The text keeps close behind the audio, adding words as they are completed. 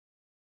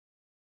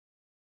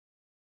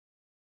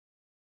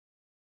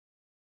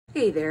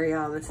Hey there,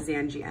 y'all. This is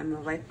Angie M, the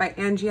Life by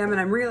Angie M, and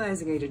I'm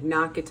realizing I did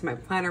not get to my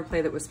planner play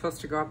that was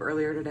supposed to go up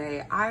earlier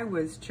today. I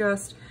was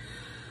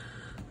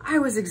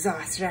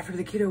exhausted after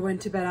the kiddo went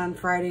to bed on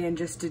Friday and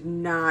just did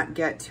not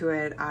get to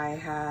it. I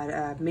had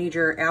a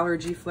major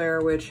allergy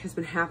flare, which has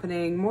been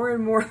happening more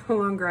and more the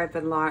longer I've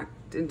been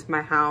locked into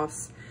my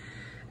house.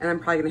 And I'm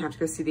probably gonna have to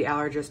go see the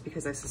allergist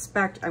because I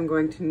suspect I'm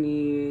going to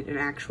need an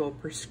actual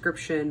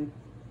prescription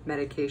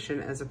medication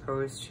as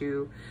opposed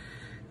to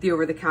the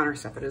over-the-counter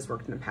stuff that has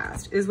worked in the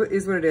past. Is what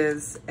it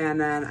is.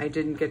 And then I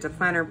didn't get to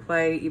planner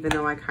play, even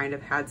though I kind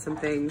of had some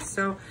things.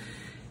 So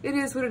it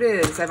is what it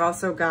is. I've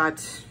also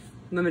got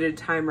limited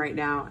time right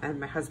now, and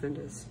my husband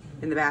is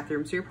in the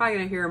bathroom, so you're probably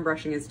gonna hear him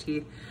brushing his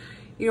teeth.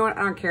 You know what,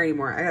 I don't care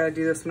anymore. I gotta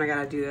do this when I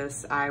gotta do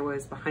this. I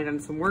was behind on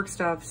some work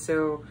stuff,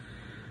 so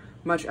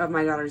much of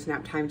my daughter's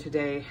nap time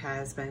today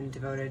has been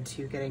devoted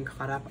to getting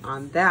caught up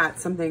on that.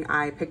 Something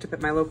I picked up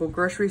at my local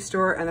grocery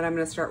store and that I'm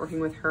gonna start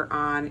working with her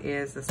on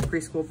is this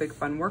preschool Big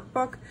Fun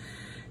workbook.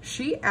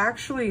 She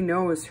actually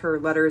knows her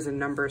letters and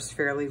numbers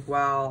fairly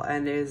well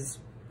and is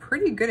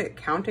pretty good at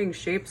counting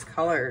shapes,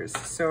 colors.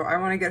 So I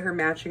wanna get her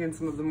matching in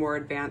some of the more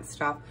advanced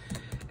stuff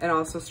and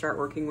also start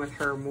working with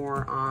her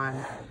more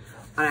on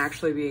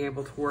actually being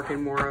able to work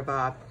in more of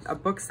a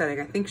book setting.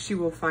 I think she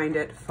will find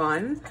it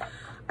fun.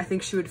 I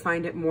think she would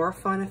find it more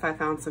fun if I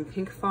found some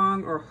Pink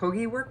Fong or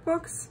Hoagie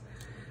workbooks.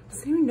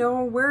 Does anyone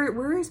know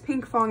where is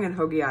Pink Fong and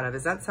Hoagie out of?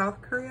 Is that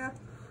South Korea?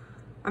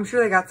 I'm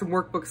sure they got some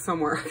workbooks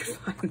somewhere I can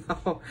find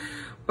though.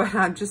 But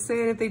I'm just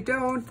saying if they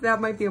don't, that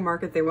might be a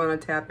market they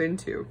want to tap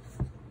into.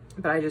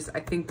 But I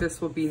think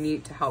this will be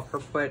neat to help her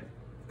put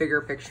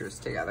bigger pictures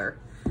together.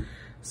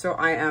 So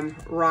I am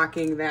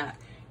rocking that.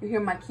 You hear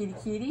my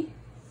kitty?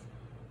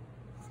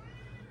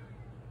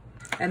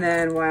 And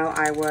then while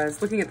I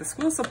was looking at the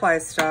school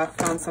supplies stuff,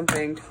 found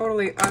something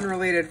totally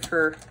unrelated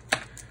for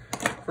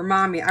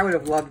mommy. I would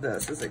have loved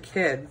this as a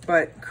kid,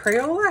 but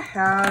Crayola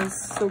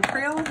has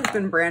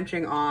been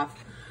branching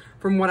off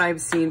from what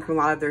I've seen from a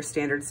lot of their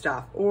standard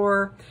stuff.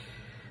 Or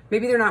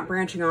maybe they're not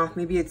branching off.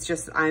 Maybe it's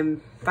just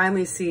I'm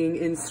finally seeing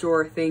in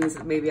store things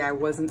that maybe I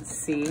wasn't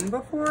seeing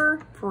before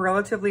for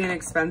relatively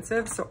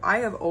inexpensive. So I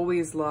have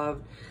always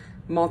loved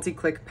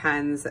multi-click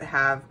pens that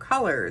have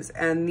colors,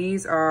 and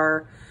these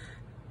are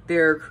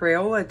their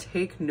Crayola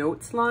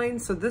TakeNote line.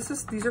 So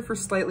these are for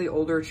slightly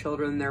older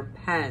children. They're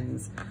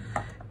pens,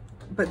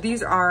 but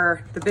these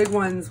are the big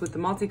ones with the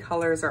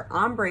multicolors are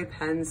ombre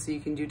pens, so you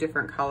can do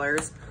different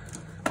colors,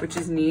 which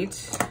is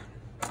neat.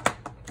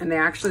 And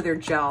they're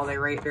gel. They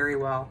write very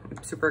well.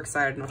 I'm super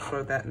excited, and I'll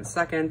show that in a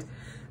second.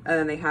 And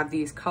then they have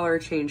these color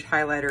change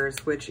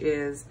highlighters, which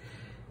is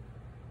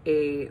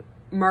a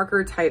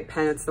marker type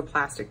pen. It's the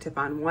plastic tip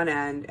on one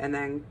end, and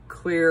then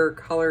clear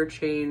color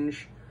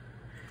change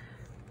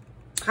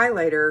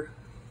highlighter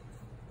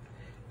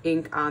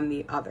ink on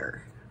the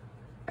other.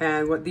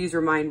 And what these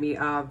remind me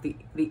of,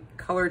 the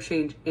color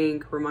change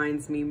ink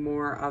reminds me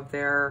more of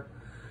their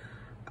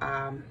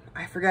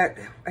I forget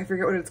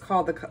what it's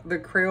called, the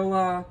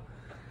Crayola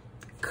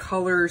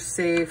Color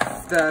Safe,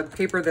 the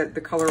paper that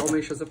the color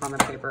only shows up on the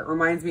paper. It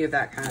reminds me of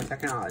that kind of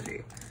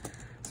technology.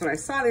 So when I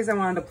saw these, I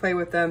wanted to play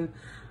with them,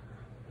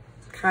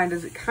 kind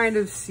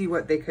of see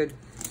what they could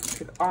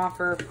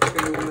offer. I'm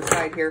gonna move on the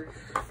side here.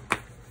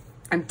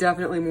 I'm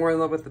definitely more in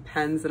love with the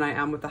pens than I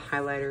am with the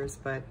highlighters,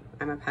 but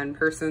I'm a pen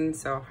person,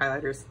 so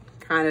highlighters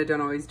kind of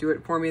don't always do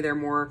it for me.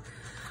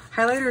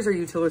 Highlighters are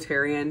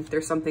utilitarian.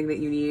 They're something that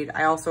you need.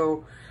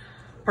 Part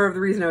of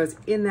the reason I was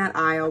in that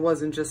aisle I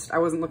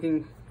wasn't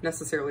looking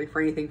necessarily for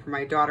anything for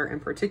my daughter in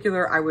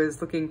particular. I was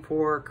looking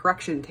for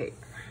correction tape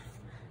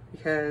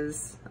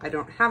because I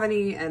don't have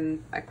any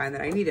and I find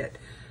that I need it.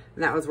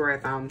 And that was where I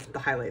found the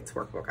highlights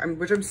workbook,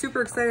 which I'm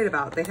super excited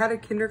about. They had a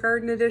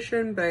kindergarten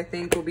edition, but I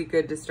think will be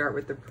good to start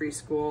with the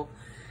preschool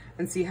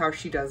and see how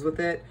she does with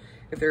it.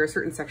 If there are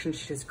certain sections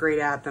she's great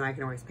at, then I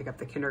can always pick up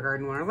the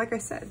kindergarten one. Or like I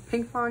said,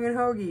 Pink Fong and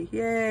Hoagie.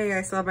 Yay,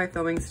 I still have my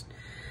filming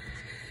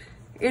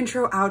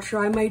intro,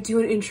 outro. I might do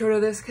an intro to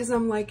this because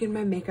I'm liking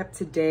my makeup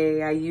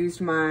today. I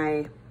used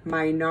my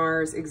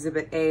NARS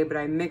Exhibit A, but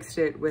I mixed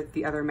it with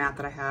the other matte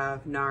that I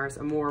have, NARS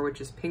Amore, which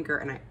is pinker,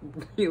 and I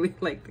really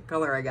like the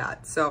color I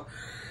got. So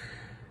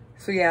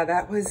yeah,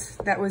 that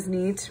was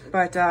neat.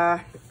 But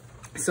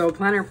so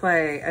planner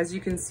play, as you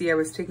can see, I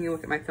was taking a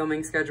look at my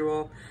filming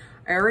schedule.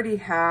 I already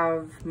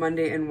have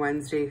Monday and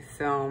Wednesday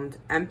filmed.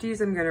 Empties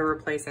I'm gonna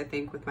replace, I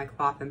think, with my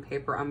cloth and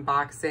paper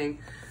unboxing.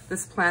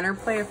 This planner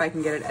play, if I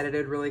can get it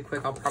edited really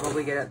quick, I'll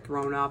probably get it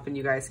thrown up and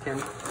you guys can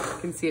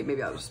see it.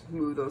 Maybe I'll just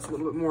move those a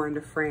little bit more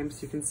into frame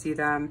so you can see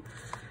them.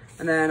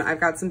 And then I've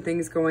got some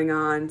things going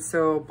on.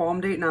 So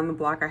Balm Date and On the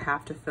Block I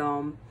have to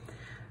film.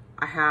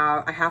 I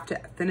have to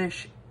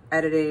finish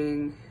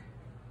editing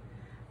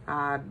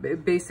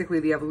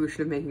basically the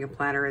evolution of making a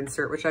planner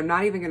insert, which I'm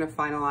not even going to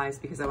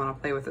finalize because I want to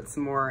play with it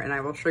some more, and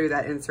I will show you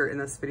that insert in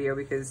this video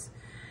because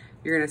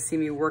you're going to see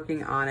me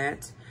working on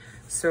it.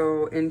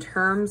 So in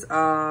terms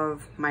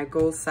of my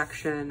goals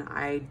section,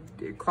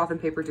 Cloth and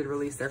Paper did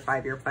release their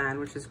 5-year plan,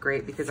 which is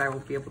great because I will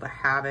be able to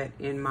have it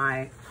in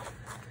my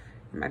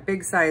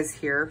big size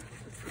here.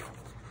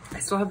 I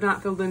still have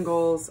not filled in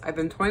goals. I've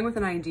been toying with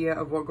an idea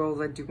of what goals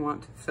I do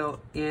want to fill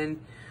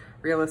in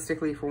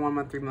realistically for 1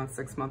 month, 3 months,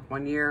 6 months,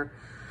 1 year.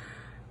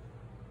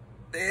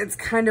 It's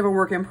kind of a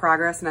work in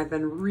progress, and I've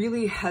been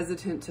really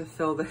hesitant to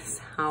fill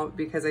this out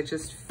because I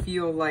just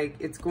feel like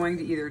it's going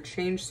to either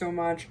change so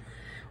much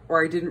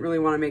or I didn't really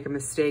want to make a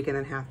mistake and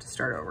then have to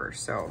start over.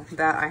 So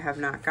that I have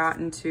not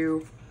gotten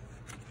to.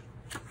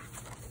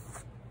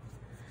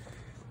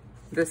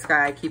 This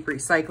guy I keep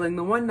recycling.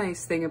 The one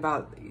nice thing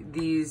about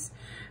these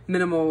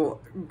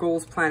minimal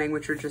goals planning,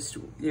 which are just,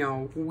 you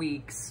know,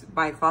 weeks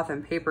by cloth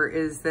and paper,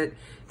 is that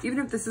even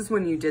if this is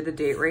when you did the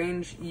date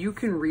range, you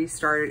can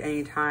restart at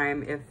any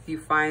time. If you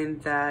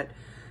find that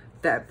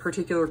that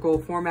particular goal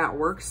format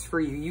works for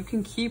you, you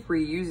can keep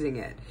reusing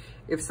it.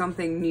 If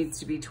something needs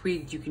to be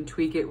tweaked, you can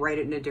tweak it, write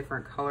it in a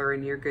different color,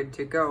 and you're good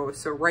to go.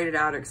 So write it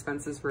out,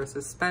 expenses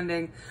versus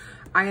spending.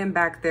 I am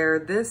back there.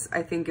 This,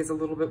 I think, is a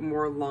little bit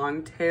more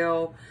long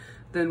tail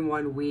than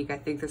 1 week. I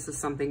think this is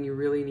something you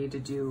really need to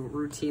do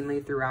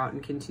routinely throughout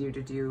and continue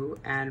to do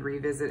and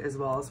revisit, as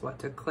well as what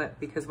to clip.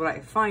 Because what I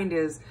find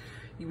is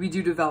we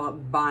do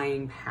develop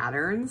buying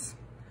patterns.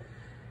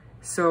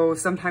 So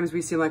sometimes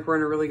we seem like we're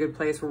in a really good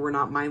place where we're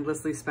not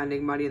mindlessly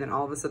spending money. Then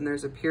all of a sudden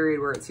there's a period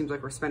where it seems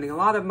like we're spending a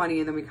lot of money,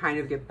 and then we kind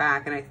of get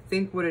back. And I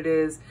think what it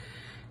is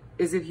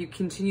if you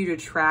continue to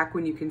track,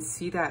 when you can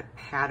see that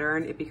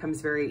pattern, it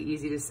becomes very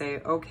easy to say,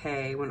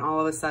 okay, when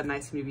all of a sudden I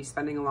seem to be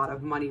spending a lot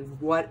of money,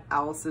 what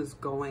else is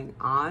going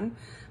on?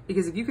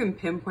 Because if you can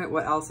pinpoint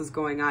what else is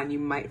going on, you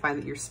might find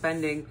that your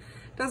spending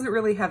doesn't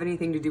really have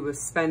anything to do with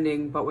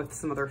spending, but with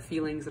some other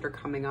feelings that are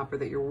coming up or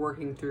that you're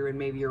working through, and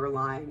maybe you're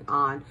relying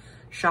on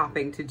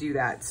shopping to do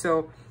that.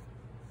 So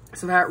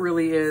that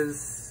really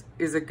is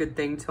a good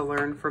thing to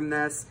learn from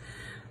this.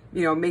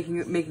 You know,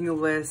 making a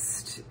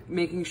list,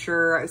 making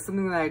sure,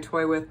 something that I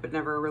toy with but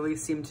never really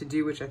seem to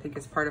do, which I think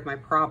is part of my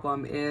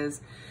problem,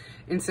 is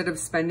instead of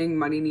spending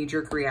money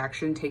knee-jerk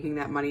reaction, taking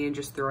that money and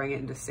just throwing it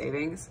into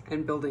savings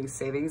and building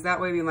savings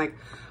that way, being like,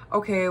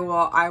 okay,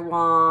 well, I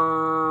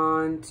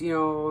want, you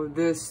know,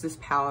 this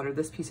palette or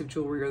this piece of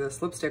jewelry or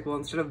this lipstick. Well,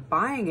 instead of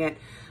buying it,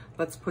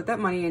 let's put that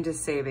money into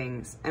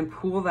savings and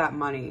pool that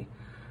money.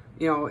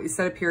 You know,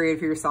 set a period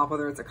for yourself,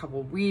 whether it's a couple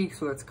of weeks,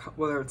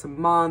 whether it's a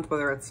month,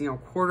 whether it's, you know,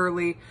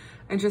 quarterly,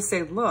 and just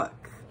say, look,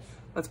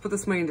 let's put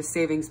this money into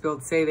savings,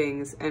 build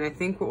savings. And I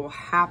think what will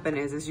happen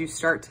is, as you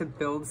start to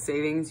build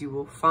savings, you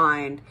will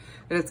find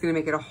that it's going to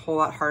make it a whole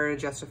lot harder to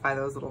justify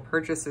those little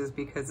purchases,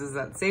 because as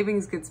that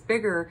savings gets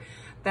bigger,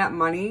 that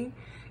money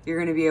you're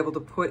going to be able to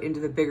put into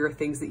the bigger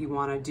things that you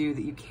want to do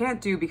that you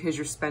can't do because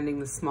you're spending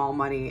the small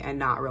money and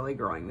not really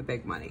growing the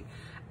big money.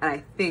 And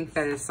I think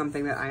that is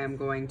something that I am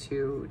going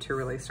to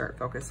really start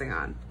focusing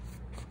on.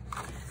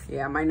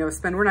 Yeah, my no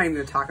spend, we're not even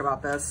gonna talk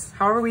about this.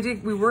 However,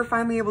 we were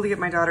finally able to get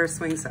my daughter a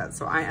swing set.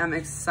 So I am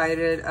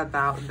excited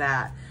about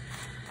that.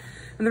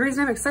 And the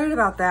reason I'm excited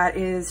about that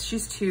is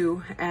she's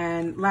 2,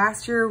 and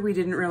last year we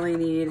didn't really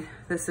need,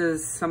 this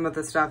is some of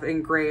the stuff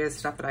in gray is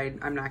stuff that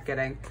I'm not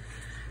getting.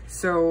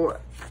 So,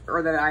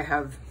 or that I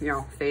have, you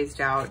know, phased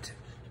out.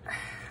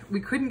 We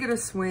couldn't get a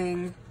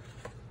swing.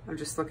 I'm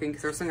just looking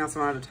because there's something else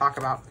I wanted to talk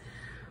about.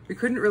 We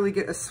couldn't really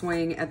get a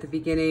swing at the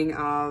beginning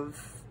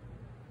of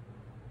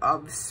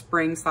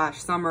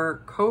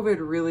spring/summer. COVID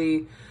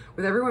really,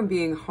 with everyone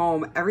being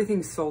home,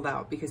 everything sold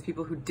out because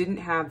people who didn't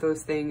have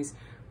those things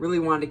really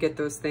wanted to get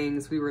those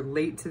things. We were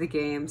late to the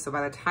game. So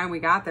by the time we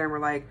got there and we're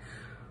like,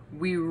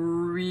 we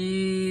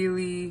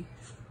really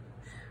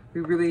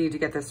need to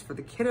get this for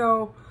the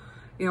kiddo.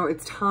 You know,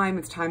 it's time.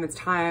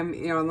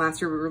 You know, and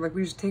last year we were like,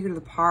 we just take her to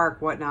the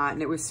park, whatnot.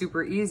 And it was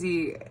super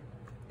easy.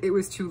 It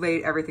was too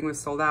late. Everything was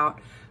sold out.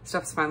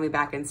 Stuff's finally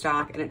back in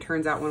stock. And it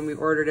turns out when we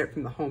ordered it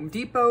from the Home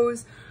Depot,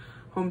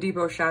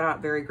 shout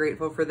out, very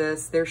grateful for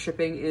this. Their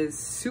shipping is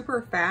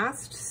super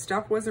fast.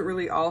 Stuff wasn't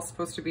really all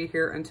supposed to be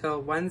here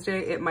until Wednesday.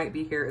 It might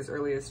be here as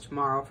early as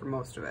tomorrow for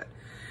most of it.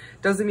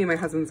 Doesn't mean my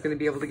husband's going to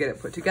be able to get it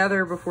put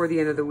together before the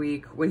end of the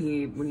week when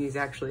he's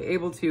actually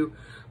able to.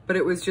 But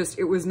it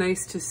was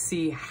nice to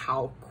see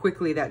how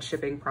quickly that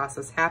shipping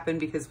process happened,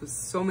 because with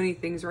so many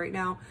things right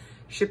now,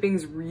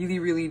 shipping's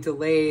really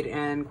delayed.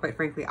 And quite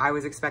frankly, I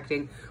was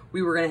expecting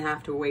we were going to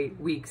have to wait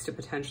weeks to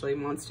potentially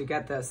months to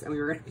get this. And we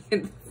were going to be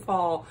in the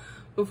fall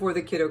before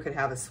the kiddo could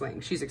have a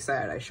swing. She's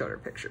excited. I showed her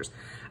pictures.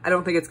 I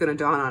don't think it's going to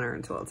dawn on her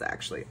until it's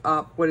actually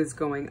up what is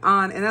going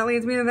on. And that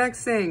leads me to the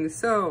next thing.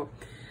 So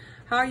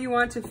how you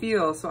want to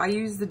feel. So I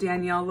use the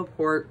Danielle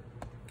Laporte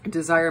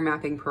Desire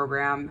Mapping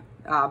Program,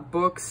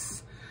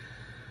 books,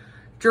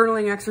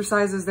 journaling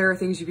exercises. There are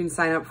things you can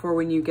sign up for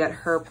when you get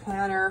her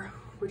planner,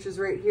 which is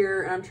right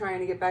here. And I'm trying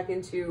to get back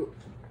into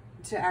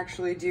to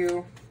actually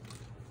do,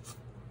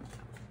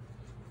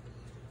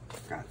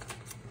 got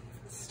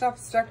stuff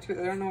stuck to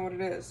it. I don't know what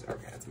it is.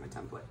 Okay, that's my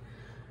template.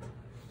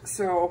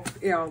 So,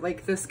 you know,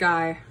 like this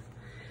guy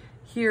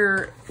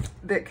here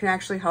that can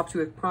actually help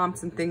you with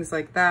prompts and things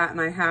like that. And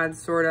I had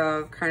sort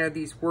of kind of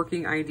these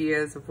working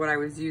ideas of what I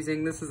was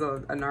using. This is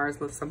a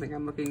NARS list, something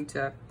I'm looking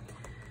to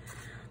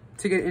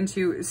to get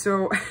into.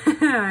 So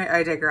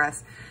I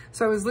digress.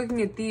 So I was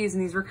looking at these,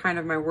 and these were kind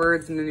of my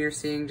words, and then you're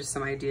seeing just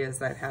some ideas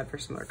that I've had for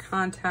some other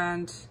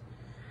content.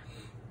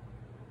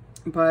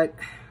 But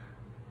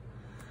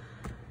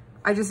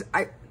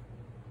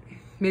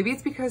maybe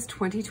it's because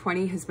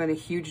 2020 has been a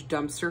huge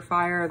dumpster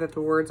fire that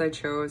the words I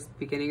chose at the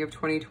beginning of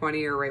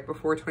 2020 or right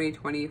before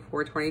 2020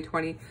 for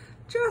 2020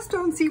 just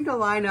don't seem to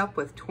line up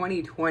with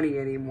 2020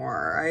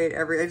 anymore. I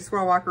just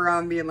want to walk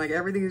around being like,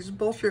 everything is just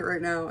bullshit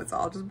right now. It's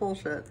all just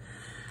bullshit.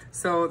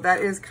 So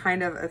that is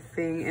kind of a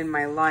thing in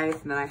my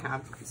life. And then I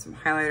have some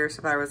highlighter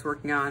stuff that I was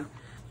working on.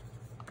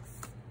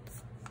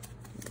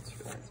 I just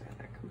realized I had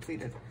that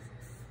completed.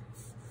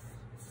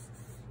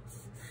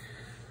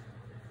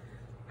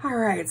 All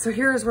right, so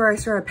here's where I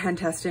started pen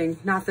testing.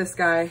 Not this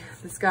guy.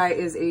 This guy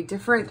is a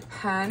different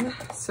pen.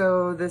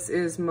 So this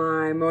is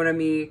my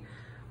Monami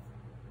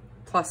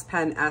Plus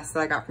Pen S that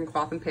I got from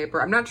Cloth and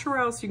Paper. I'm not sure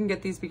where else you can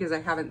get these because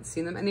I haven't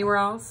seen them anywhere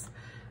else.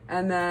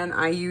 And then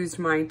I used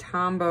my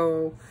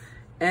Tombow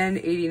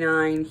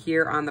N89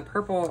 here on the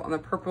purple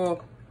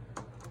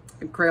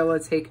Crayola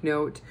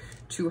TakeNote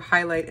to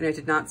highlight, and it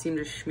did not seem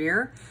to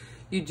smear.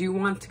 You do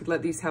want to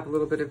let these have a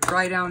little bit of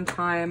dry down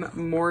time,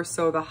 more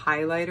so the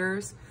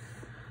highlighters.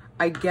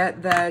 I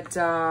get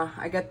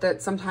that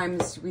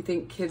sometimes we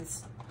think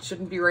kids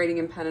shouldn't be writing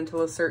in pen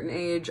until a certain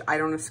age. I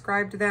don't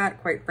ascribe to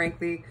that, quite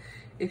frankly.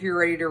 If you're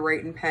ready to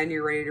write in pen,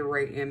 you're ready to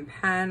write in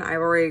pen. I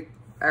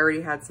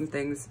already had some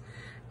things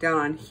down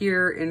on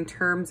here in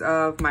terms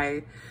of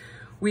my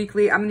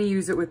weekly. I'm going to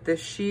use it with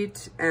this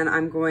sheet, and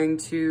I'm going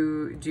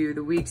to do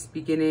the week's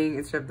beginning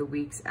instead of the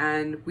week's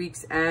end.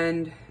 Week's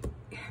end,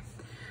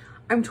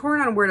 I'm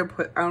torn on where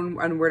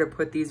to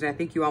put these, and I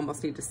think you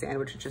almost need to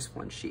sandwich it just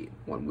one sheet,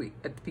 1 week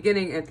at the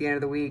beginning and at the end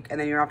of the week, and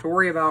then you don't have to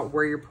worry about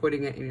where you're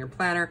putting it in your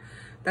planner.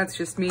 That's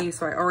just me.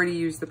 So I already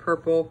used the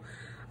purple.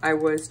 I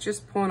was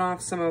just pulling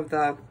off some of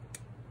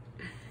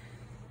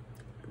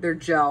their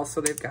gel,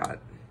 so they've got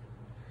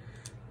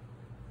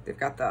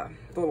the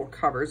little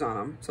covers on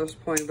them. So I was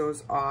pulling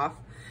those off.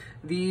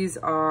 These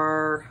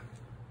are,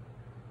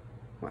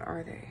 what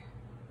are they?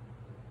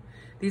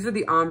 These are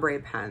the ombre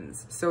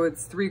pens. So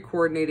it's 3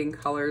 coordinating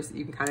colors that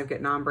you can kind of get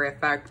an ombre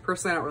effect.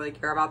 Personally, I don't really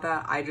care about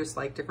that. I just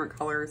like different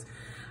colors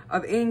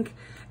of ink.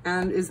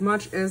 And as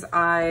much as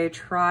I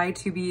try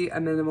to be a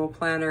minimal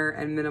planner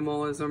and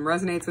minimalism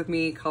resonates with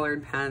me,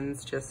 colored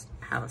pens just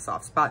have a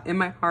soft spot in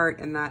my heart,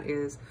 and that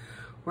is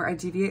where I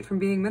deviate from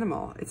being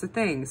minimal. It's a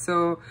thing.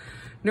 So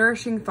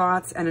nourishing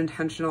thoughts and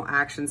intentional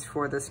actions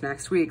for this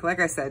next week. Like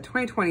I said,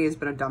 2020 has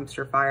been a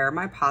dumpster fire.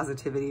 My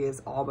positivity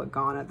is all but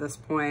gone at this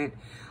point.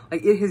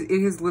 Like it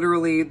has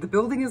literally, the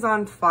building is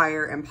on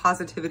fire and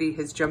positivity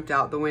has jumped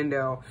out the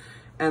window,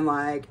 and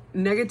like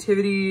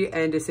negativity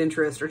and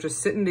disinterest are just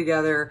sitting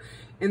together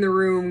in the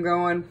room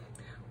going,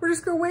 we're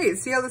just gonna wait,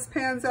 see how this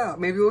pans out.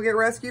 Maybe we'll get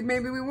rescued,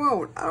 maybe we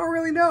won't. I don't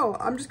really know.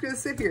 I'm just gonna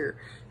sit here.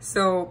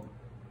 So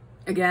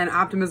again,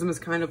 optimism has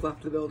kind of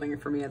left the building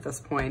for me at this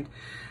point.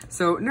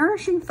 So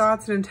nourishing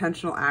thoughts and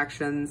intentional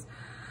actions.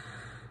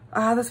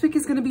 This week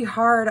is going to be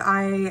hard.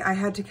 I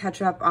had to catch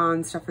up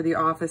on stuff for the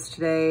office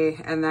today,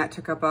 and that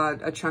took up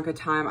a chunk of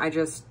time.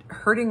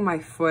 Hurting my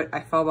foot, I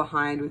fell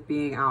behind with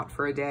being out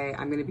for a day.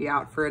 I'm going to be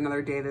out for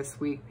another day this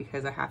week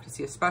because I have to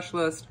see a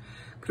specialist.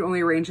 Could only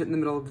arrange it in the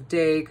middle of the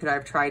day. Could I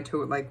have tried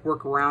to like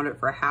work around it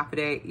for a half a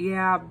day?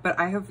 Yeah, but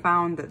I have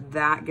found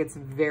that gets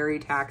very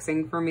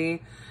taxing for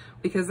me,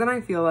 because then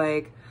I feel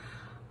like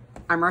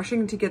I'm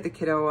rushing to get the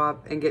kiddo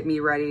up and get me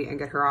ready and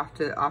get her off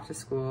to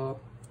school.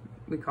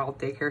 We call it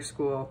daycare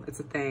school. It's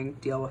a thing.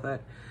 Deal with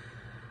it.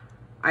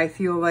 I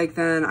feel like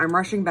then I'm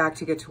rushing back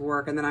to get to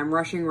work, and then I'm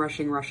rushing. And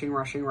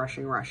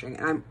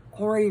I'm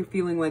already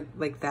feeling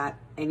like that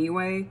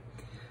anyway.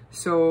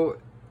 So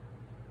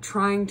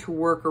trying to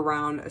work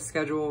around a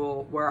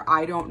schedule where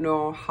I don't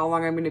know how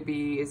long I'm going to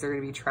be. Is there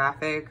going to be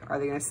traffic? Are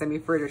they going to send me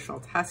for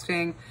additional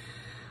testing?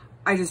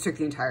 I just took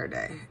the entire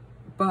day.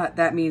 But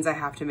that means I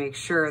have to make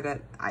sure that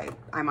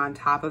I'm on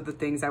top of the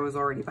things I was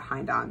already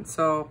behind on.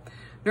 So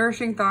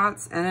nourishing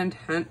thoughts and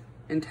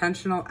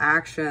intentional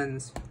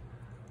actions.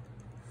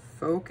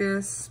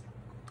 Focus.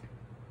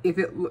 If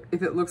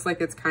it looks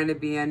like it's kind of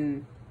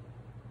being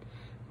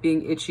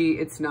itchy,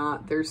 it's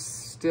not. There's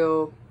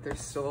still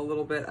a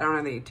little bit. I don't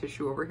have any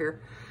tissue over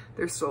here.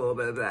 There's still a little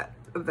bit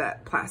of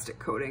that plastic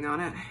coating on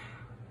it.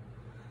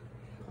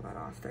 Pull that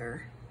off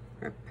there.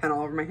 I have pen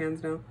all over my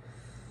hands now.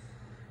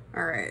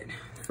 All right,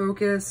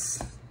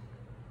 focus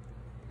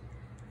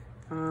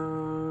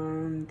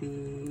on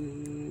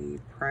the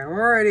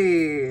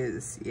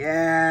priorities.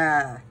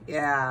 Yeah,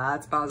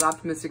 that's about as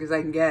optimistic as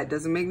I can get.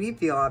 Doesn't make me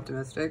feel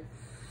optimistic.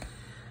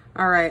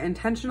 All right,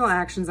 intentional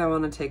actions I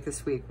want to take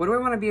this week. What do I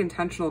want to be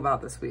intentional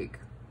about this week?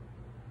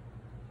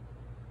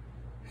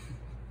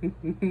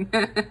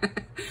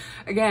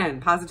 Again,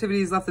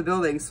 positivity has left the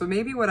building. So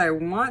maybe what I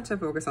want to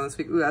focus on this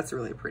week, ooh, that's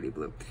really pretty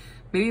blue.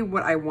 Maybe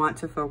what I want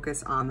to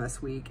focus on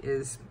this week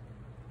is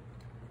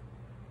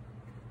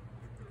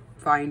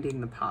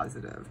finding the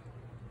positive.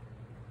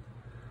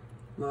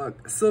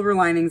 Look, silver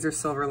linings are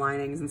silver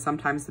linings, and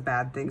sometimes the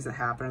bad things that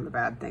happen are the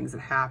bad things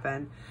that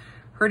happen.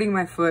 Hurting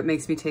my foot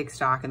makes me take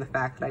stock in the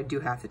fact that I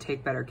do have to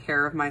take better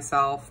care of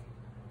myself.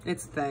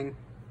 It's a thing.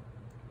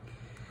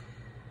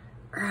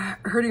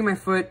 Hurting my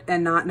foot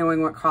and not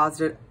knowing what caused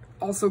it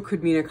also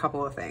could mean a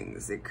couple of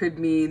things. It could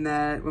mean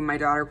that when my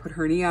daughter put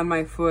her knee on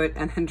my foot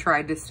and then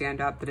tried to stand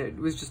up, that it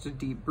was just a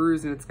deep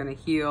bruise and it's gonna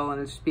heal,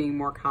 and it's just being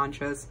more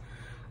conscious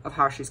of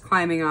how she's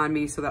climbing on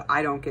me so that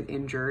I don't get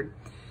injured.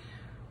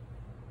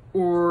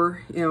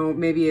 Or, you know,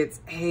 maybe it's,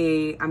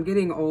 hey, I'm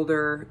getting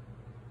older.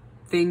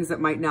 Things that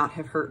might not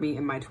have hurt me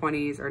in my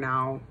 20s are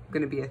now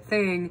going to be a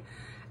thing,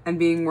 and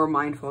being more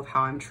mindful of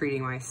how I'm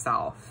treating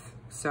myself.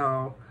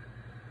 So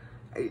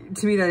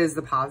to me, that is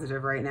the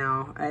positive right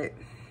now. I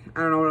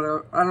don't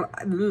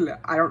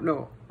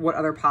know what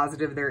other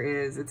positive there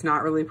is. It's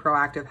not really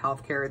proactive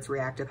healthcare, it's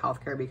reactive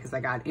healthcare because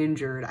I got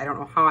injured. I don't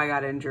know how I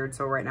got injured,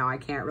 so right now I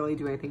can't really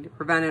do anything to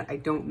prevent it. I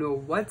don't know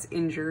what's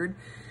injured.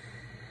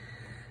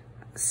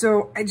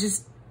 So I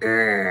just,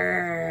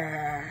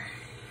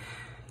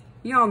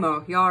 y'all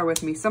know, y'all are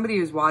with me. Somebody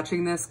who's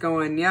watching this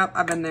going, yep,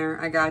 I've been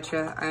there, I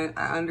gotcha,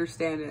 I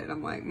understand it. And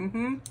I'm like,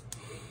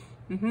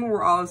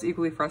 we're all as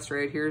equally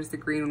frustrated. Here's the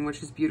green one,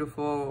 which is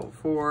beautiful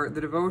for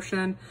the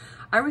devotion.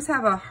 I always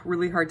have a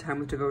really hard time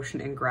with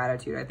devotion and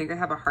gratitude. I think I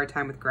have a hard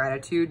time with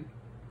gratitude,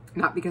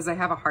 not because I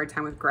have a hard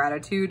time with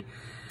gratitude,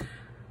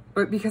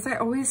 but because I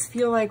always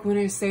feel like when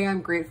I say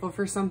I'm grateful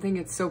for something,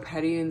 it's so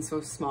petty and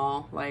so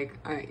small. Like,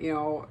 you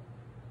know,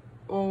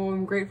 oh,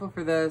 I'm grateful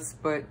for this,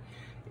 but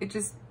it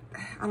just,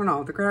 I don't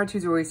know, the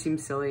gratitude always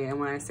seems silly. And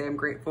when I say I'm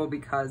grateful,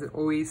 because it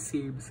always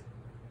seems,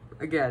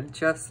 again,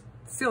 just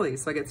silly.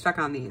 So I get stuck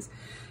on these.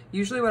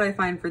 Usually what I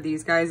find for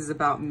these guys is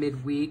about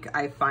midweek,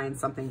 I find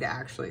something to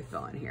actually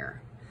fill in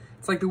here.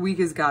 It's like the week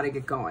has got to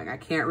get going. I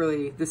can't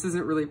really, this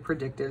isn't really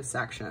predictive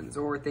sections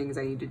or things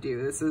I need to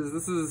do. This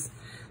is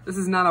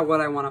not a what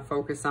I want to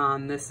focus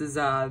on. This is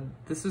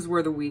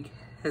where the week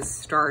has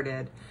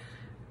started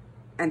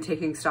and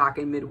taking stock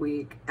in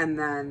midweek, and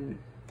then,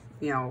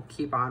 you know,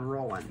 keep on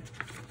rolling.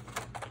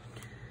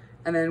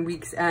 And then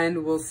week's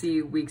end, we'll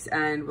see week's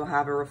end. We'll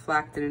have a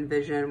reflect and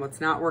envision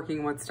what's not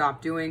working, what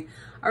stop doing.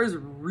 I was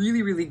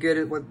really, really good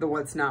at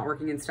what's not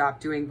working and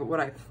stop doing. But what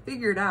I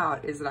figured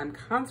out is that I'm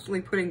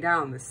constantly putting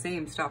down the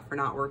same stuff for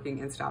not working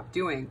and stop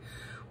doing,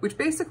 which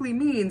basically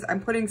means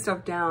I'm putting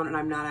stuff down and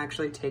I'm not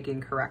actually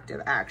taking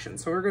corrective action.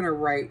 So we're gonna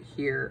write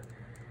here,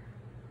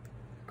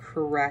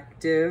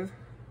 corrective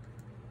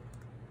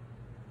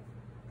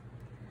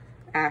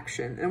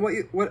action. And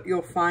what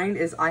you'll find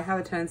is I have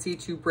a tendency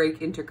to break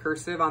into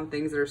cursive on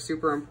things that are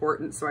super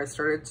important. So I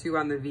started to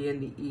on the V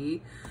and the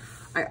E.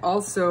 I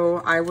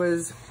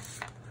was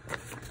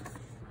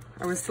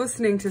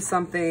listening to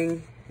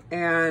something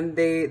and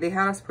they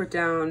had us put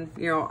down,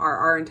 you know,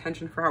 our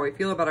intention for how we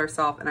feel about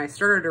ourselves. And I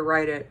started to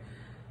write it.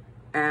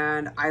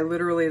 And I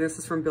literally, this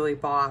is from Billy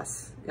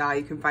Boss. Yeah,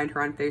 you can find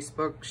her on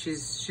Facebook.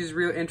 She's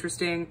real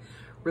interesting,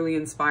 really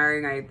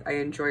inspiring. I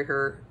enjoy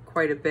her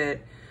quite a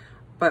bit.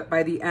 But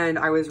by the end,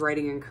 I was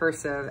writing in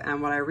cursive,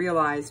 and what I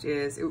realized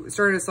is it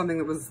started as something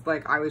that was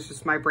like,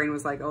 my brain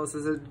was like, oh, this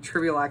is a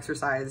trivial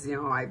exercise. You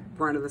know, I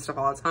run into this stuff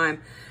all the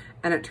time.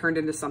 And it turned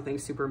into something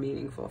super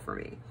meaningful for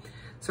me.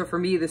 So for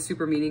me, the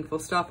super meaningful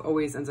stuff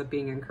always ends up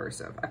being in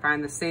cursive. I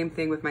find the same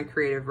thing with my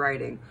creative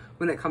writing.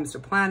 When it comes to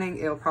planning,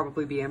 it'll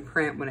probably be in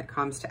print. When it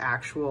comes to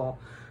actual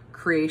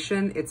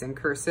creation, it's in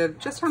cursive.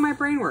 Just how my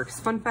brain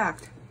works. Fun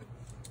fact.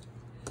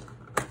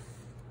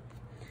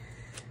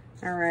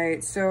 All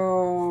right,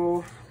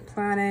 so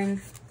planning,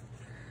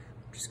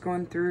 just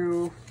going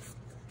through,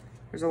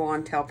 there's a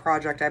long tail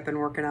project I've been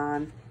working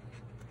on.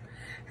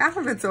 Half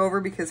of it's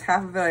over because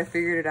half of it I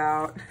figured it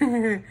out.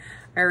 I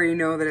already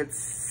know that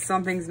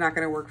something's not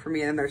gonna work for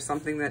me, and there's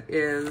something that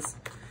is.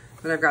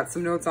 Then I've got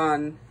some notes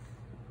on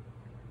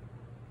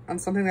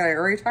something that I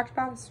already talked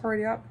about. It's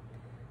already up.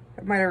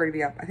 It might already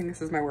be up. I think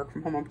this is my work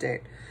from home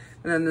update.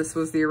 And then this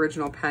was the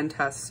original pen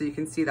test, so you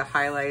can see the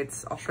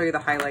highlights. I'll show you the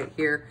highlight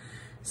here.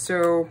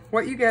 So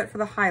what you get for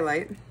the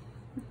highlight,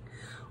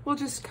 we'll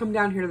just come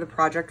down here to the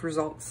project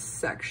results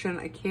section.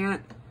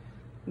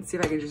 Let's see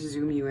if I can just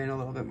zoom you in a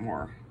little bit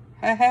more.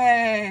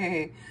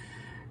 Hey,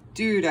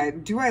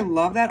 dude, do I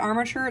love that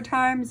armature at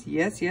times?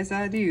 Yes, yes,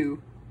 I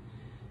do.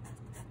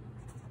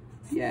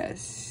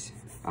 Yes,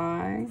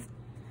 I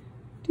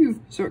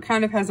do. So it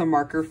kind of has a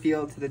marker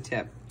feel to the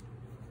tip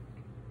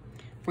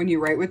when you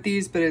write with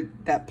these, but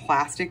that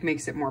plastic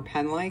makes it more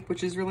pen-like,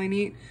 which is really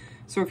neat.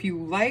 So if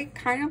you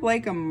kind of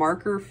like a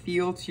marker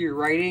feel to your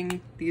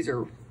writing, these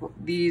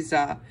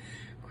Crayola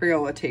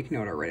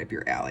TakeNote are right up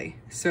your alley.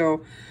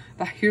 So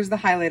here's the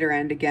highlighter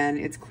end again.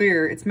 It's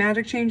clear. It's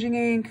magic changing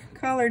ink,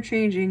 color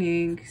changing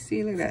ink.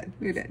 See, look at that.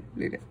 Look at that.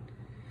 Look at that.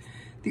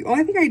 The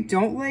only thing I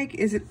don't like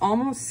is it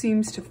almost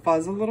seems to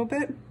fuzz a little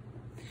bit.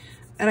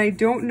 And I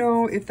don't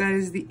know if that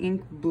is the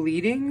ink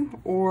bleeding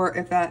or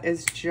if that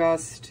is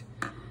just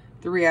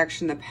the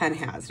reaction the pen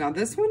has. Now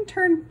this one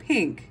turned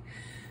pink.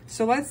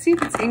 So let's see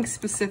if it's ink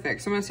specific.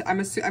 So I'm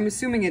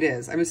assuming it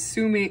is. I'm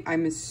assuming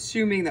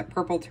that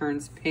purple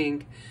turns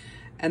pink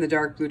and the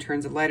dark blue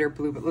turns a lighter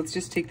blue, but let's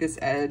just take this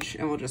edge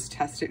and we'll just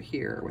test it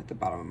here with the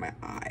bottom of my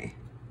eye.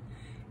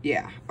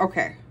 Yeah,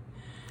 okay.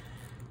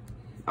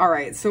 All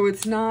right, so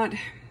it's not,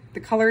 the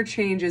color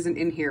change isn't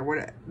in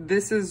here.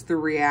 This is the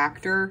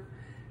reactor,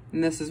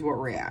 and this is what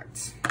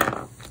reacts.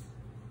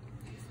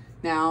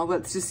 Now,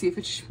 let's just see if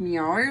it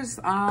smears.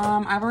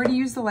 I've already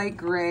used the light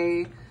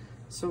gray,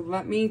 so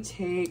let me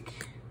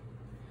take,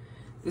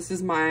 this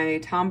is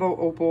my Tombow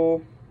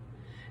Opal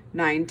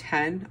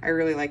 910. I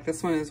really like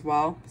this one as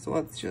well, so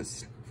let's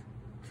just,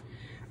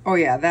 oh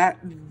yeah,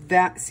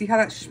 that, see how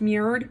that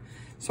smeared?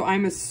 So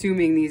I'm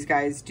assuming these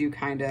guys do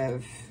kind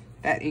of,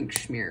 that ink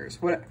smears.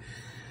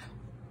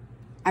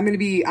 I'm gonna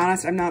be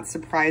honest, I'm not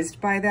surprised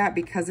by that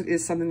because it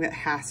is something that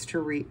has to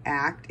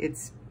react.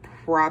 It's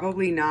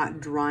probably not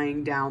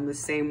drying down the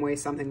same way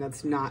something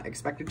that's not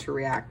expected to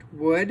react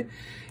would.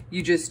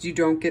 You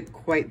don't get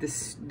quite the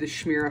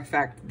smear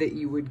effect that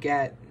you would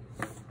get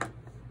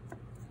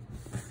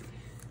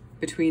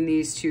between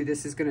these two.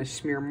 This is gonna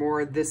smear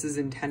more. This is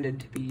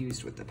intended to be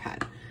used with the pen.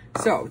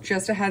 So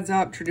just a heads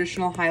up,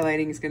 traditional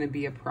highlighting is gonna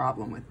be a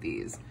problem with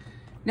these.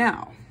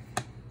 Now,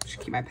 should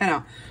keep my pen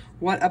out.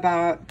 What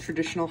about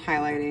traditional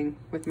highlighting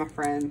with my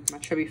friend, my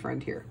chubby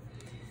friend here?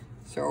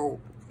 So,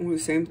 the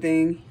same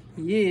thing.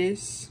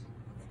 Yes,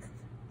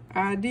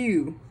 I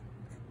do.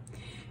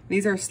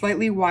 These are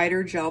slightly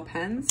wider gel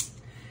pens.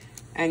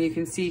 And you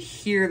can see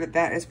here that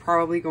that is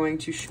probably going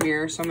to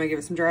smear. So I'm gonna give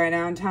it some dry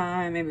down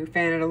time, maybe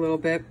fan it a little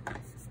bit.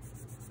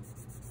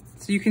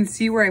 So you can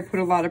see where I put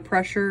a lot of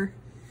pressure,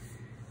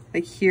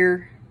 like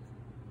here,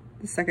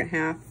 the second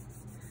half,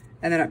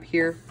 and then up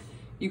here.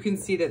 You can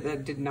see that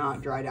that did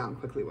not dry down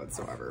quickly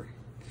whatsoever.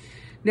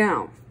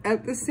 Now,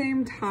 at the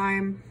same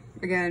time,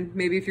 again,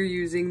 maybe if you're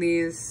using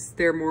these,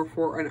 they're more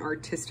for an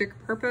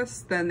artistic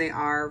purpose than they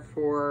are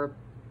for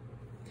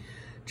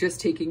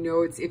just taking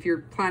notes. If you're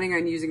planning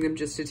on using them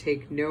just to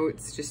take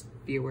notes, just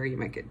be aware you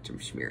might get some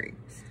smearing.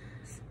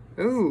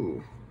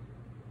 Oh,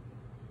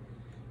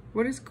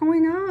 what is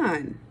going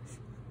on?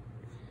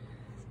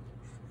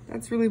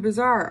 That's really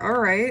bizarre. All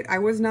right, I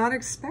was not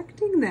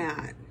expecting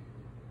that.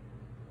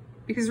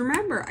 Because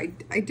remember,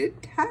 I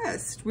did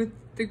test with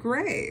the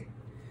gray.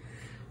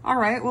 All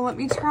right, well, let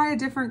me try a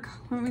different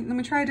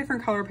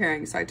color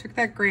pairing. So I took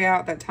that gray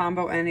out, that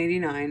Tombow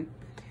N89. And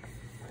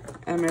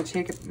I'm gonna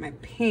take my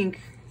pink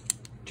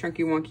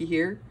Chunky Wonky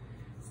here.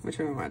 Which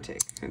one do I wanna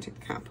take? I'm gonna take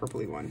the kind of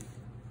purpley one.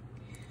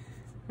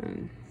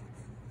 And,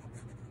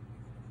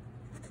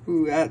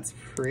 ooh, that's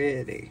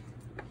pretty.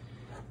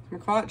 I'm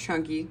gonna call it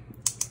Chunky.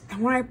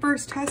 And when I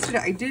first tested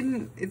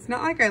it, it's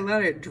not like I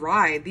let it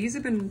dry.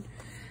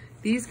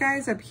 These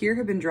guys up here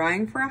have been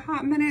drying for a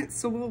hot minute,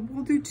 so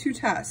we'll do two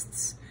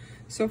tests.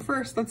 So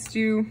first, let's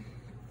do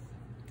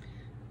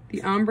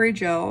the ombre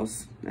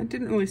gels. That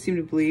didn't really seem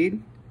to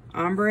bleed.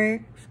 Ombre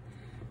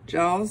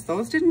gels,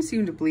 those didn't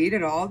seem to bleed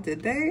at all,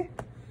 did they?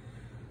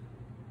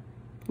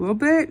 A little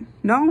bit?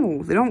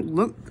 No, they don't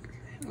look.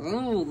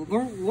 Oh,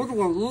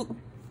 look.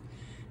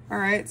 All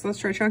right, so let's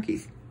try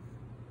Chunky.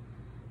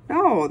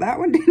 No, that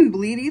one didn't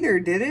bleed either,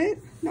 did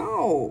it?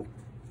 No.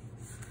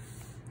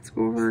 Let's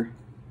go over.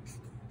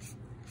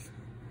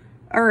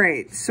 All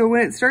right, so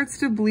when it starts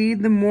to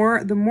bleed, the more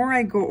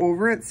I go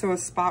over it, so a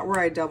spot where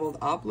I doubled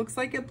up looks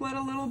like it bled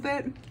a little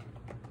bit,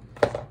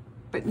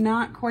 but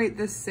not quite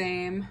the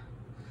same.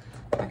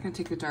 I'm gonna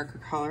take the darker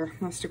color. I'm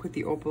gonna stick with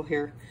the opal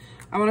here.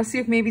 I wanna see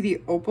if maybe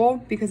the opal,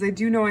 because I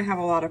do know I have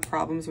a lot of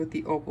problems with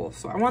the opal,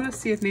 so I wanna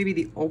see if maybe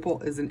the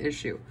opal is an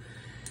issue.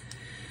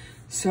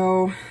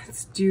 So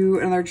let's do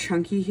another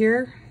Chunky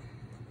here.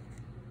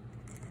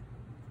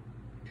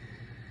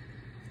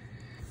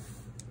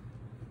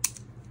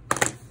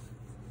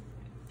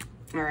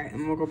 All right,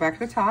 and we'll go back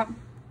to the top.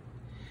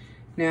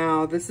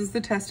 Now, this is the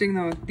testing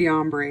the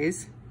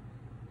ombres.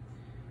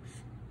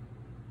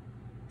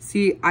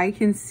 See, I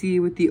can see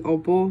with the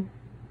opal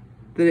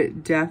that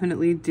it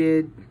definitely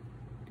did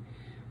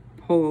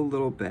pull a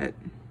little bit.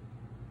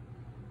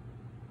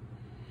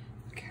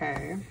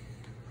 Okay.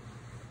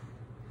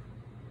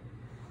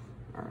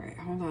 All right,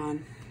 hold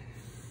on.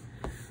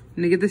 I'm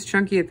gonna give this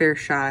Chunky a fair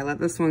shot. I let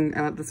this one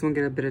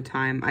get a bit of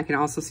time. I can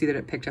also see that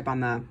it picked up on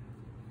the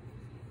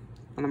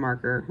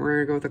marker. We're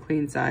gonna go with the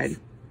clean side.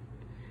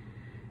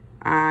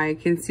 I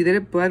can see that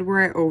it bled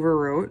where I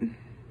overwrote.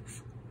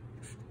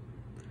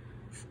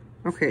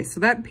 Okay, so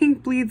that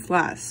pink bleeds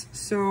less.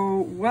 So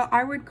what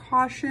I would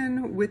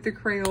caution with the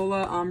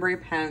Crayola ombre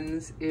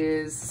pens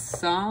is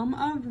some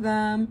of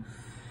them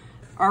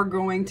are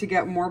going to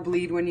get more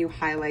bleed when you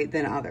highlight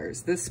than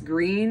others. This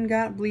green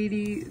got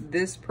bleedy,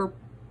 this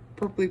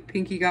purpley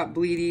pinky got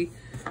bleedy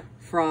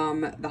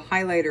from the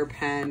highlighter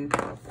pen.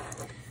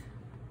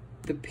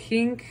 The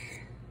pink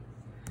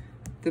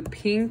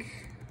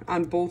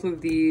on both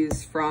of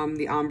these from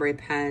the ombre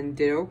pen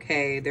did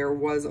okay. There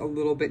was a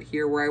little bit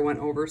here where I went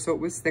over, so it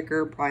was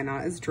thicker, probably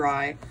not as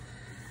dry.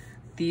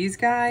 These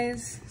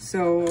guys,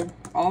 so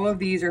all of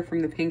these are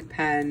from the pink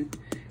pen,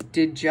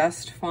 did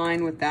just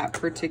fine with that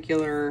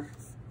particular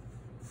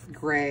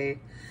gray.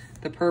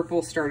 The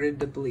purple started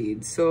to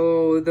bleed.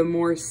 So the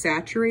more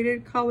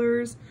saturated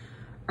colors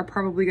are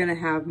probably gonna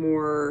have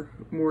more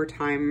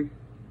time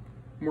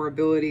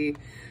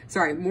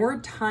more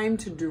time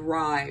to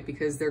dry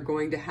because they're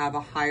going to have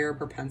a higher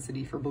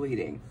propensity for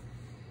bleeding.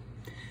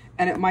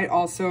 And it might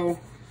also,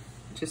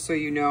 just so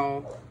you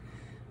know,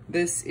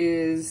 this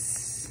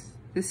is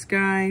this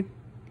guy.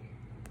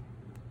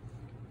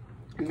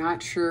 I'm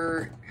not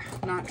sure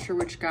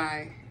which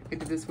guy I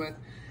did this with.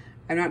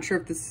 I'm not sure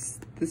if this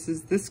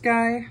is this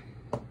guy,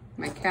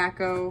 my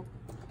Kako,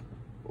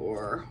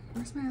 or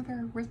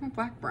where's my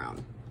black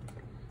brown?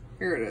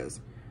 Here it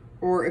is.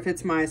 Or if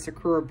it's my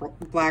Sakura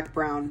black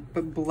brown,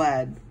 but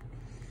bled.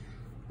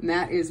 And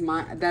that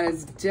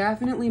is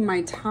definitely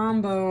my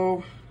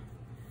Tombow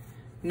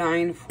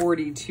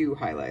 942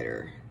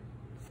 highlighter.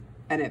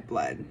 And it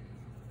bled.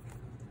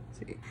 Let's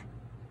see.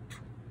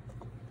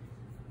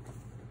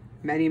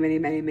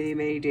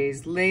 Many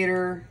days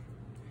later,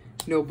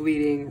 no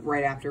bleeding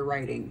right after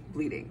writing,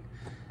 bleeding.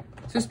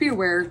 So just be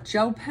aware,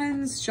 gel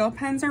pens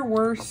are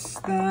worse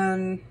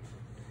than,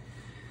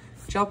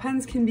 gel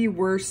pens can be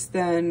worse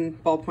than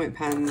ballpoint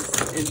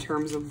pens in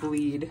terms of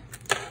bleed.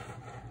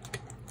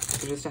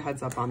 So just a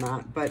heads up on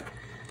that, but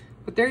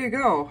there you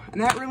go.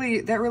 And that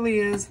really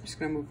is, I'm just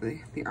gonna move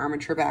the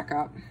armature back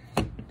up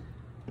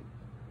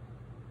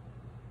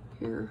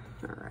here,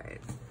 all right.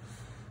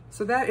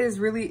 So that is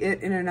really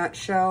it in a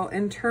nutshell.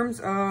 In terms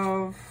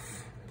of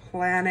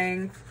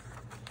planning,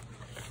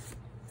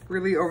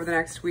 really over the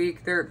next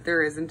week,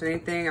 there isn't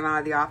anything. I'm out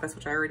of the office,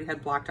 which I already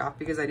had blocked off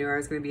because I knew I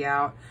was gonna be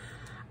out.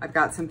 I've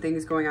got some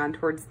things going on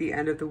towards the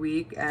end of the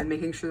week and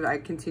making sure that I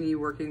continue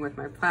working with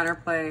my planner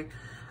play.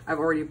 I've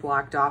already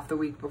blocked off the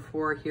week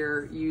before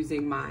here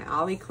using my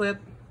Ollie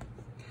clip.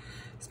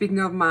 Speaking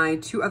of, my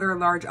 2 other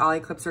large Ollie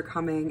clips are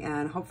coming,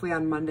 and hopefully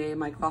on Monday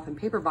my cloth and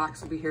paper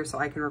box will be here so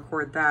I can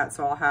record that.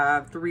 So I'll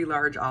have 3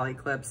 large Ollie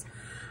clips.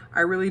 I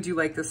really do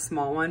like this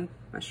small one.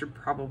 I should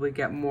probably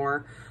get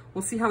more.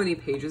 We'll see how many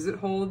pages it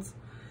holds.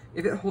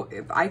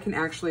 If I can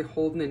actually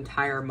hold an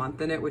entire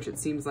month in it, which it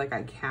seems like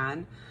I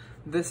can,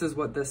 this is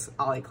what this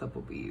Ollie clip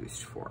will be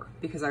used for,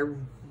 because I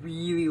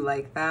really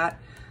like that.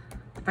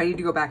 If I need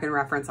to go back and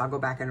reference, I'll go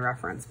back and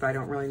reference, but I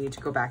don't really need to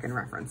go back and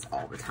reference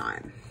all the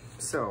time.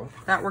 So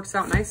that works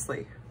out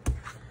nicely.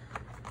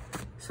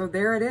 So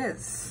there it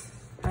is.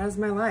 That is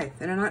my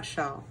life in a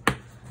nutshell.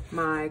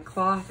 My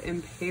cloth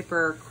and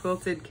paper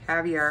quilted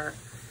caviar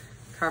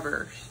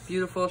cover. She's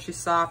beautiful, she's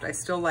soft, I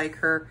still like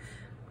her.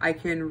 I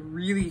can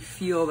really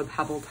feel the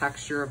pebble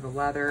texture of the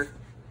leather.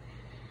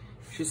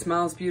 She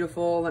smells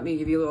beautiful. Let me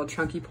give you a little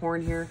chunky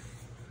porn here.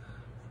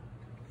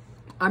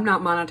 I'm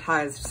not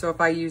monetized, so if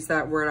I use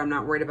that word, I'm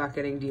not worried about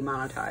getting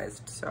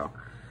demonetized. So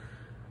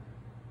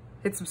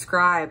hit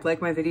subscribe,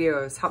 like my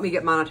videos, help me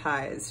get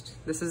monetized.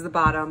 This is the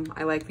bottom.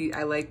 I like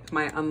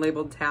my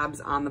unlabeled tabs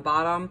on the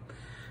bottom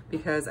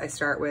because I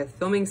start with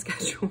filming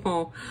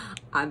schedule,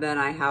 and then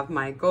I have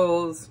my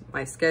goals,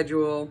 my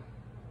schedule,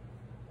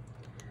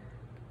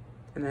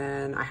 and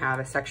then I have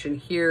a section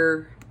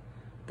here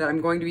that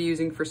I'm going to be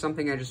using for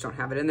something. I just don't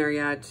have it in there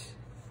yet.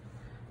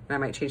 And I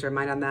might change my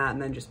mind on that,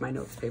 and then just my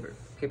notes paper.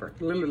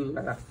 And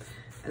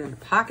then the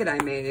pocket I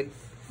made,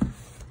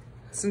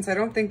 since I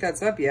don't think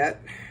that's up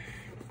yet,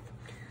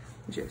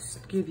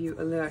 just give you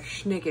a little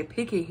sneaky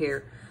peeky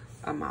here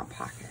on my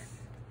pocket.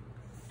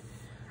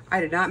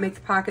 I did not make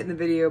the pocket in the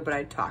video, but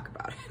I'd talk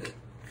about it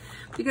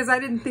because I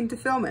didn't think to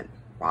film it.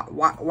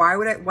 Why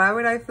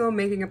would I film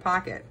making a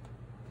pocket?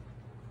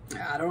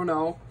 I don't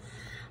know.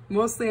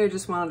 Mostly I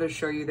just wanted to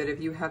show you that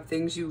if you have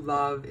things you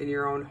love in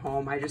your own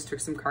home, I just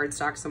took some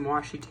cardstock, some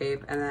washi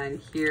tape, and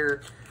then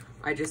here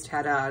I just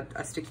had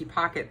a sticky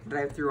pocket that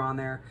I threw on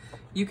there.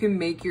 You can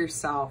make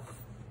yourself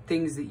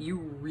things that you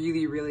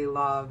really, really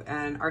love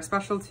and are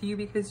special to you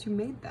because you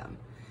made them.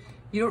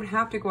 You don't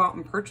have to go out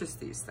and purchase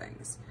these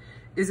things.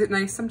 Is it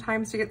nice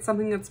sometimes to get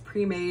something that's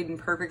pre-made and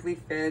perfectly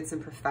fits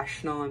and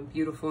professional and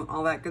beautiful and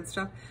all that good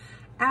stuff?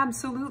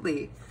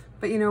 Absolutely.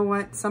 But you know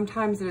what?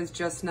 Sometimes it is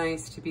just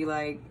nice to be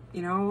like,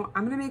 you know,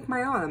 I'm gonna make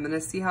my own. I'm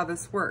gonna see how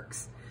this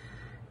works.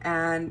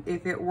 And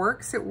if it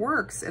works, it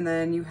works. And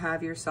then you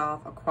have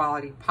yourself a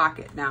quality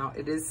pocket. Now,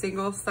 it is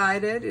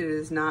single-sided. It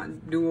is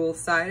not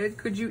dual-sided.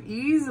 Could you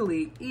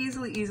easily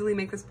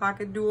make this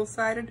pocket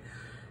dual-sided?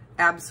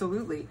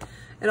 Absolutely.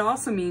 It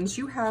also means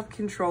you have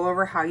control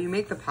over how you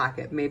make the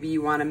pocket. Maybe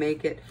you wanna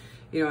make it,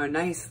 you know, a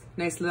nice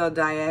little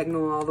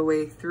diagonal all the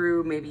way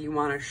through. Maybe you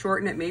wanna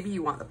shorten it. Maybe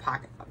you want the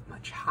pocket up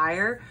much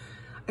higher.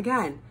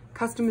 Again,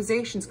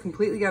 customization is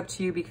completely up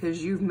to you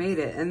because you've made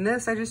it. And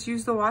this, I just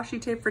used the washi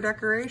tape for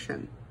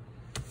decoration.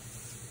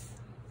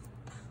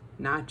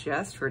 Not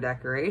just for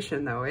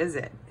decoration though, is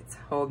it? It's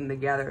holding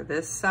together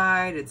this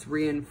side. It's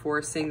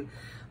reinforcing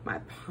my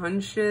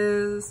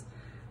punches.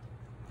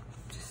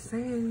 Just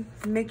saying,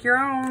 make your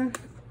own.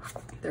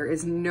 There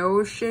is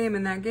no shame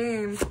in that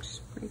game.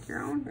 Just make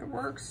your own, it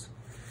works.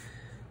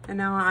 And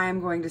now I'm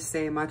going to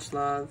say much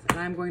love and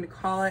I'm going to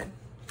call it.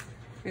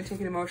 I'm gonna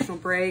take an emotional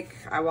break.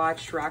 I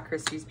watched Raw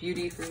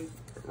Beauty Christie.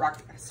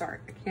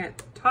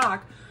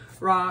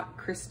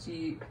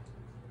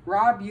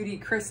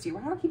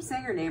 Why do I keep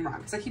saying her name wrong?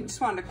 Because I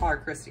just wanted to call her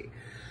Christy.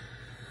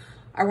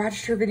 I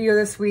watched her video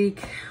this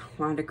week,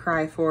 wanted to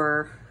cry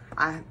for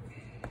her.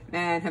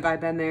 Man, have I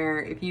been there.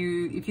 If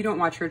you don't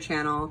watch her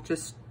channel,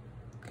 just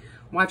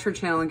watch her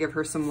channel and give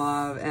her some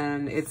love.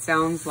 And it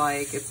sounded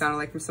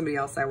like from somebody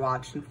else I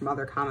watched and from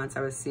other comments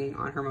I was seeing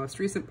on her most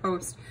recent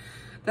post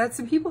that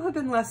some people have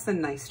been less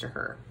than nice to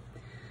her.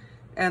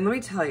 And let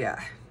me tell you,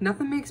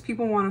 nothing makes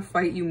people want to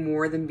fight you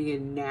more than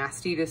being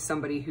nasty to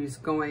somebody who's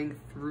going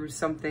through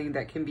something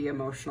that can be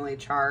emotionally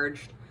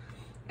charged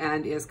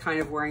and is kind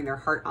of wearing their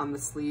heart on the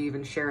sleeve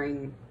and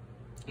sharing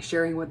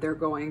what they're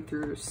going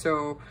through.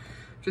 So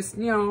just,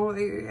 you know,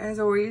 as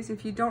always,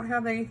 if you don't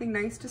have anything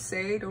nice to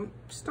say,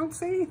 just don't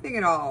say anything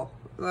at all.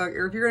 Look,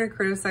 or if you're going to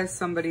criticize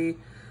somebody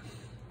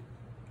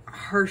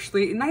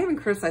harshly, not even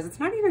criticize, it's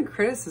not even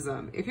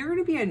criticism. If you're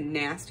going to be a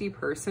nasty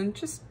person,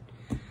 just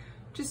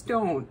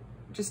don't.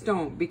 Just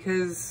don't,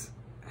 because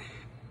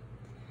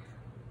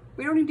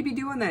we don't need to be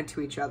doing that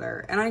to each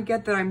other. And I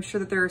get that. I'm sure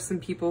that there are some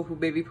people who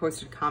maybe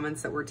posted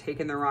comments that were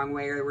taken the wrong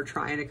way, or they were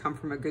trying to come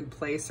from a good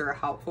place or a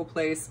helpful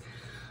place.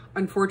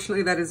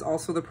 Unfortunately, that is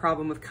also the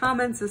problem with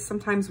comments, is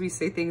sometimes we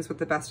say things with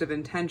the best of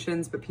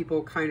intentions, but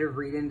people kind of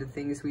read into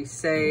things we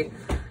say,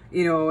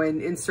 you know,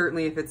 and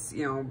certainly if it's,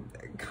 you know,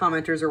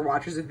 commenters or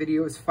watchers of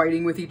videos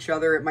fighting with each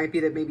other, it might be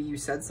that maybe you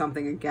said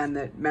something again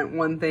that meant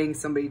one thing,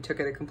 somebody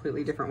took it a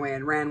completely different way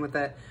and ran with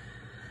it.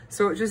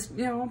 So just,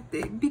 you know,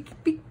 be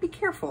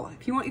careful.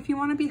 If you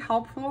want to be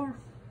helpful,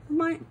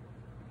 might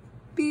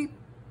be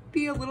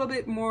a little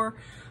bit more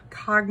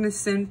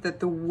cognizant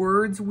that the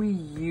words we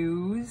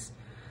use,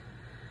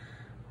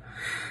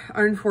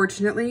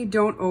 unfortunately,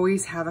 don't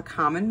always have a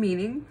common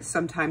meaning.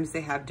 Sometimes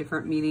they have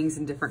different meanings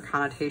and different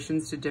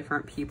connotations to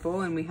different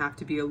people, and we have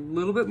to be a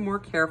little bit more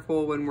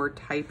careful when we're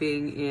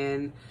typing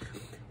in,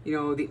 you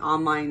know, the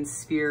online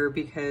sphere,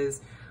 because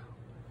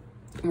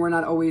we're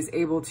not always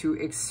able to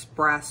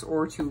express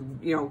or to,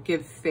 you know,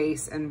 give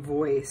face and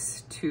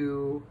voice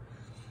to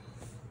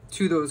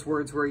those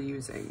words we're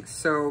using.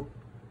 So,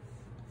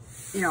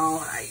 you know,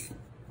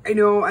 I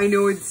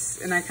know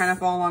it's, and I kind of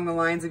fall along the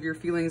lines of your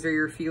feelings are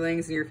your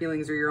feelings and your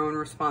feelings are your own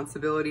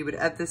responsibility, but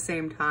at the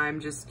same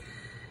time, just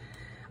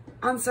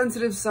on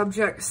sensitive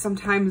subjects,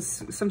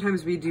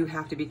 sometimes we do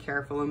have to be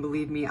careful. And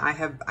believe me, I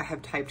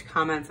have typed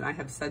comments and I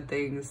have said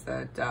things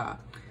that,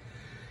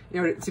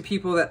 you know, to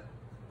people that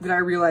I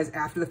realize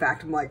after the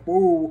fact, I'm like,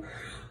 whoa,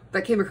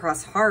 that came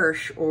across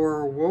harsh,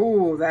 or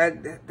whoa,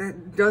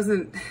 that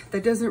doesn't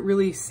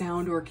really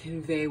sound or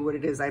convey what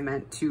it is I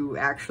meant to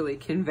actually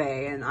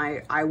convey. And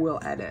I will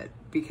edit,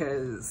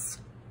 because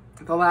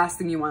the last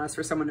thing you want is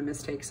for someone to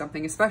mistake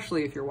something,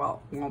 especially if you're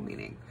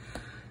well-meaning.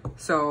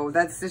 So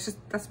that's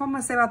what I'm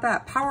gonna say about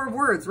that. Power of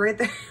words, right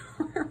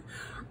there,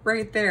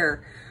 right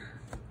there.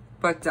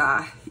 But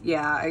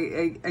yeah,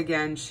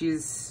 again,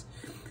 she's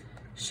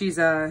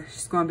going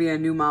to be a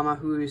new mama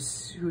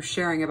who's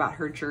sharing about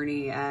her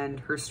journey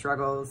and her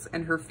struggles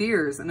and her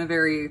fears in a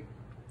very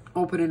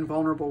open and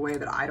vulnerable way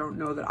that I don't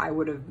know that I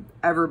would have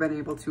ever been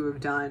able to have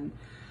done.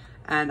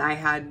 And I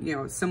had, you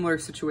know, similar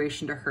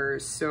situation to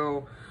hers.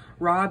 So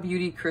Raw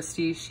Beauty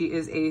Christie, she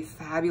is a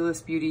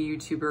fabulous beauty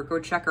YouTuber. Go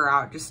check her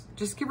out.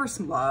 Just give her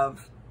some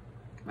love,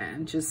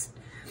 man. Just,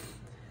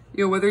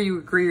 you know, whether you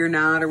agree or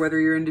not, or whether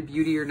you're into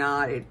beauty or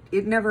not,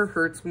 it never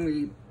hurts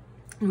when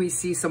we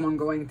see someone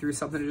going through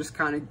something, to just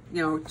kind of,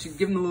 you know, to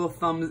give them a little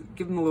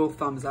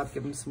thumbs up,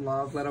 give them some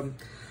love, let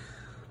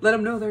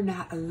them know they're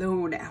not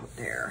alone out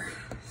there.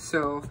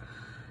 So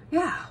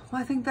yeah,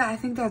 well, I think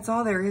that's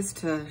all there is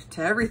to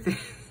everything.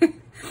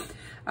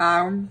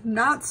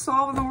 Not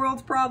solving the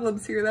world's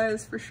problems here, that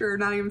is for sure.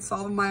 Not even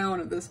solving my own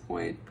at this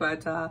point,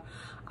 but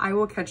I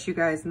will catch you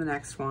guys in the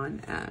next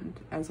one. And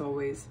as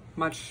always,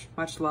 much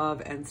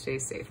love and stay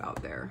safe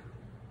out there.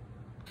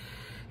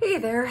 Hey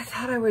there, I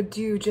thought I would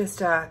do just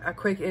a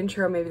quick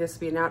intro. Maybe this will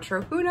be an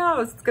outro. Who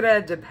knows? It's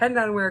gonna depend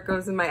on where it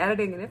goes in my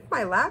editing and if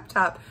my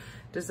laptop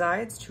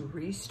decides to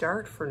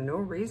restart for no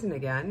reason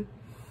again.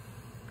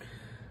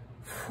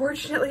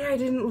 Fortunately, I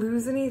didn't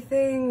lose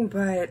anything,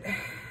 but I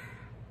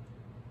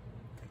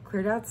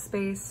cleared out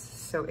space,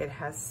 so it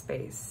has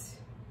space.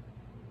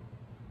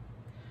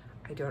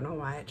 I don't know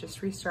why it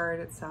just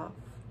restarted itself.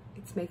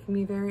 It's making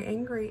me very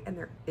angry, and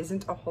there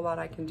isn't a whole lot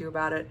I can do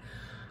about it.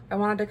 I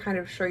wanted to kind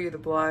of show you the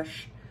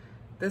blush.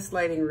 This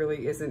lighting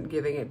really isn't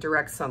giving it.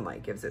 Direct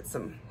sunlight gives it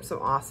some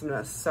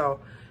awesomeness.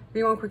 So give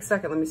me one quick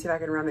second. Let me see if I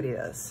can remedy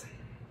this.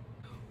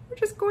 We're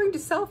just going to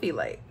selfie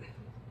light.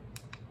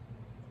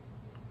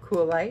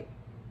 Cool light,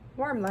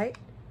 warm light,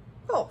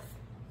 both.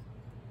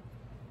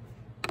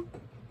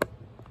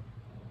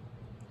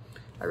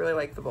 I really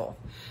like the bowl.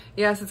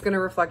 Yes, it's gonna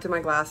reflect in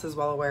my glasses,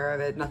 well aware of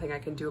it. Nothing I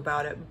can do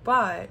about it,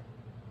 but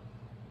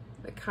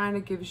it kind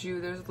of gives you,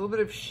 there's a little bit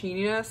of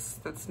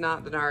sheeniness that's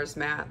not the NARS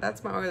matte.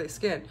 That's my oily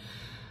skin.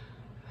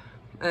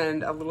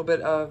 And a little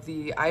bit of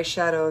the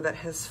eyeshadow that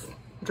has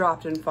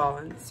dropped and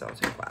fallen. So I'll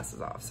take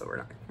glasses off, so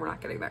we're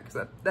not getting that,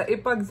 because that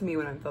it bugs me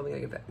when I'm filming. I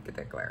get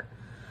that glare.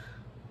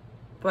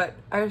 But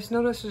I just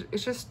noticed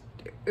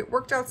it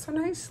worked out so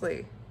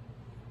nicely.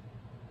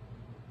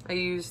 I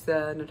used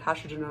the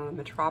Natasha Denona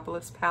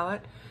Metropolis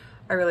palette.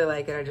 I really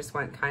like it. I just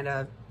went kind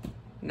of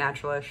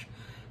naturalish.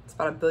 It's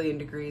about 1 billion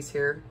degrees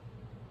here.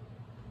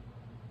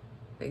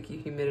 Thank you,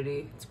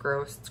 humidity. It's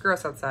gross. It's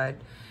gross outside.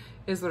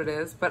 It is what it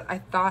is. But I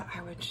thought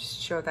I would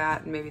just show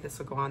that, and maybe this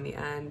will go on the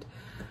end.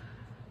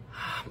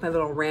 My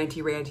little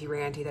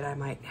ranty that I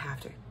might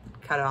have to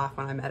cut off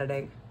when I'm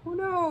editing. Who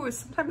knows?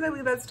 Sometimes I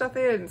leave that stuff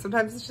in.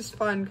 Sometimes it's just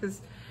fun because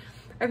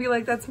I feel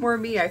like that's more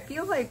me. I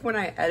feel like when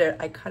I edit,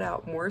 I cut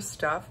out more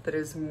stuff that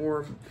is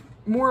more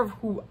of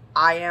who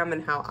I am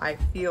and how I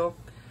feel.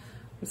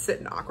 I'm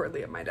sitting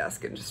awkwardly at my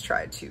desk and just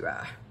tried to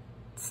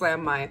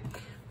slam my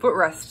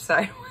footrest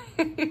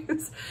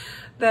sideways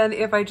than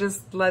if I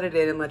just let it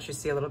in and let you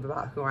see a little bit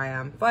about who I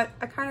am. But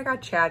I kind of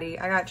got chatty.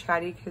 I got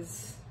chatty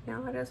because, you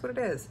know, it is what it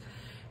is.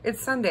 It's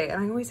Sunday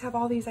and I always have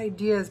all these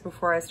ideas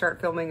before I start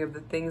filming of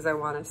the things I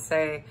want to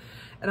say.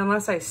 And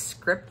unless I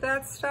script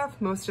that stuff,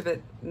 most of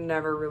it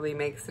never really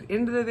makes it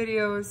into the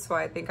videos. So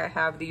I think I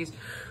have these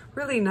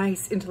really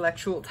nice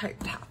intellectual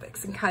type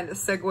topics and kind of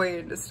segue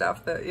into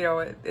stuff that, you know,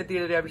 at the end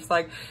of the day, I'm just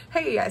like,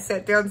 hey, I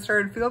sat down and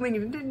started filming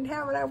and didn't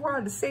have what I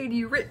wanted to say to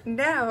you written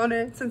down.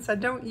 And since I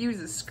don't use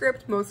a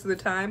script most of the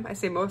time, I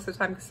say most of the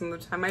time because some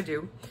of the time I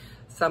do.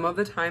 Some of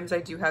the times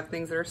I do have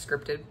things that are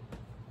scripted.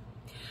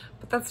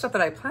 But that's stuff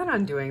that I plan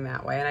on doing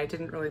that way. And I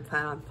didn't really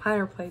plan on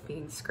Planner Play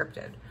being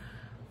scripted.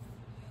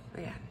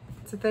 Again,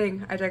 it's a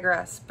thing. I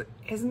digress. But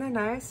isn't that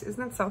nice?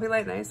 Isn't that selfie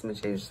light nice? Let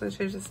me change the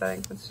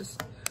setting. Let's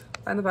just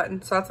find the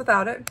button. So that's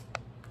without it.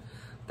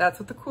 That's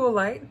with the cool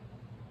light.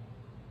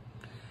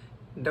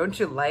 Don't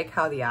you like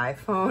how the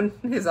iPhone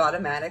is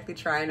automatically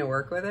trying to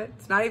work with it?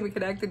 It's not even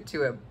connected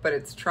to it, but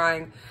it's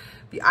trying,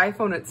 the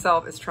iPhone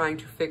itself is trying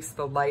to fix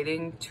the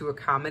lighting to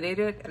accommodate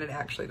it, and it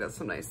actually does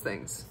some nice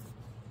things.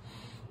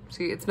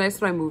 See, it's nice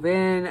when I move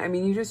in. I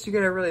mean, you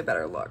get a really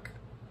better look.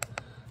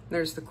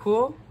 There's the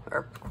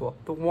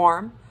the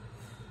warm.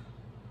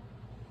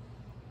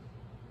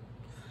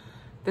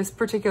 This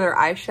particular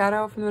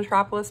eyeshadow from the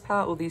Metropolis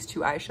palette, well, these two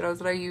eyeshadows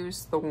that I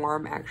use, the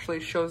warm actually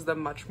shows them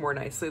much more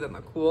nicely than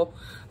the cool.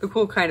 The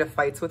cool kind of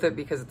fights with it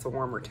because it's a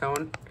warmer tone.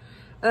 And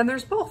then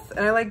there's both, and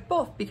I like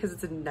both because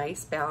it's a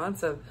nice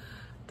balance of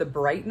the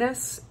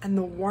brightness and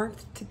the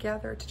warmth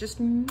together to just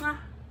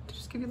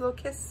give you a little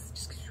kiss.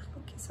 Just give you a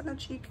little kiss on the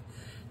cheek.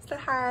 Say,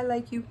 hi, I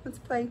like you. Let's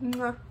play.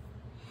 Mwah.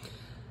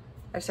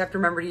 I just have to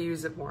remember to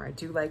use it more. I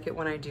do like it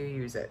when I do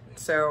use it.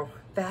 So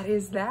that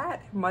is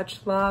that. Much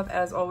love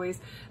as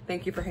always.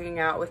 Thank you for hanging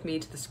out with me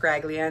to the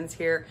scraggly ends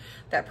here.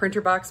 That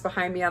printer box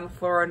behind me on the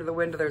floor under the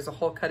window, there's a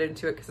hole cut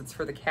into it because it's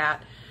for the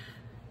cat.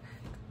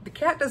 The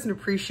cat doesn't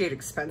appreciate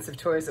expensive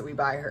toys that we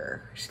buy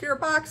her. She's got her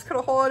box, cut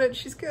a hole in it,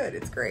 she's good.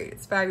 It's great.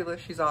 It's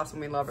fabulous. She's awesome.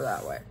 We love her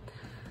that way.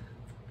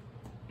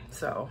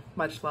 So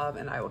much love,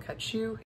 and I will catch you